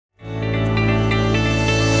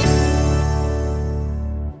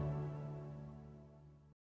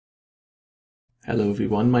Hello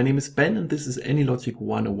everyone, my name is Ben and this is AnyLogic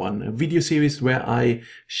 101, a video series where I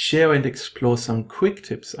share and explore some quick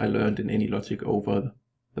tips I learned in AnyLogic over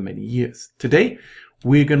the many years. Today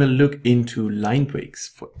we're going to look into line breaks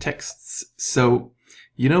for texts. So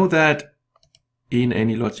you know that in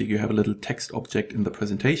AnyLogic you have a little text object in the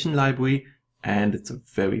presentation library, and it's a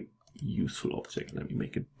very useful object. Let me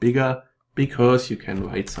make it bigger because you can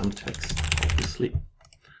write some text, obviously.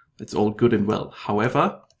 It's all good and well.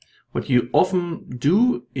 However, what you often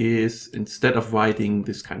do is, instead of writing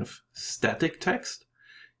this kind of static text,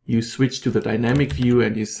 you switch to the dynamic view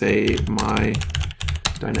and you say my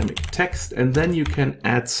dynamic text, and then you can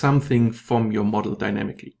add something from your model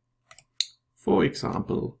dynamically. For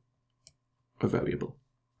example, a variable.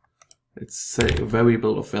 Let's say a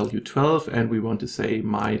variable of value 12, and we want to say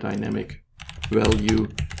my dynamic value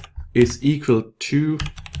is equal to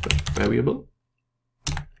the variable.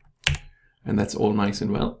 And that's all nice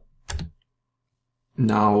and well.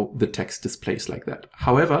 Now the text displays like that.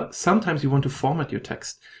 However, sometimes you want to format your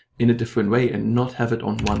text in a different way and not have it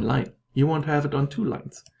on one line. You want to have it on two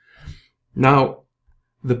lines. Now,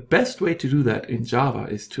 the best way to do that in Java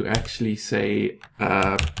is to actually say,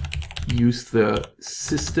 use the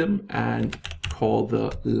system and call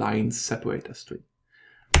the line separator string.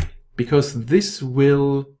 Because it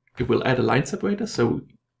will add a line separator, so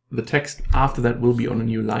the text after that will be on a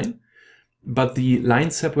new line. But the line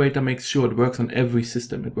separator makes sure it works on every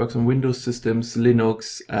system. It works on Windows systems,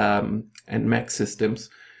 Linux, and Mac systems,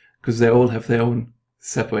 because they all have their own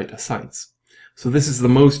separator signs. So this is the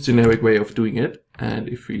most generic way of doing it. And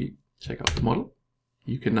if we check out the model,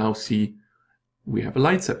 you can now see we have a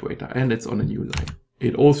line separator and it's on a new line.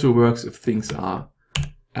 It also works if things are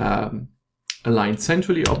aligned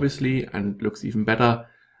centrally, obviously, and it looks even better.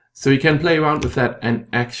 So you can play around with that and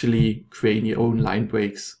actually create your own line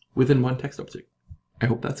breaks within one text object. I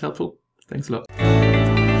hope that's helpful. Thanks a lot.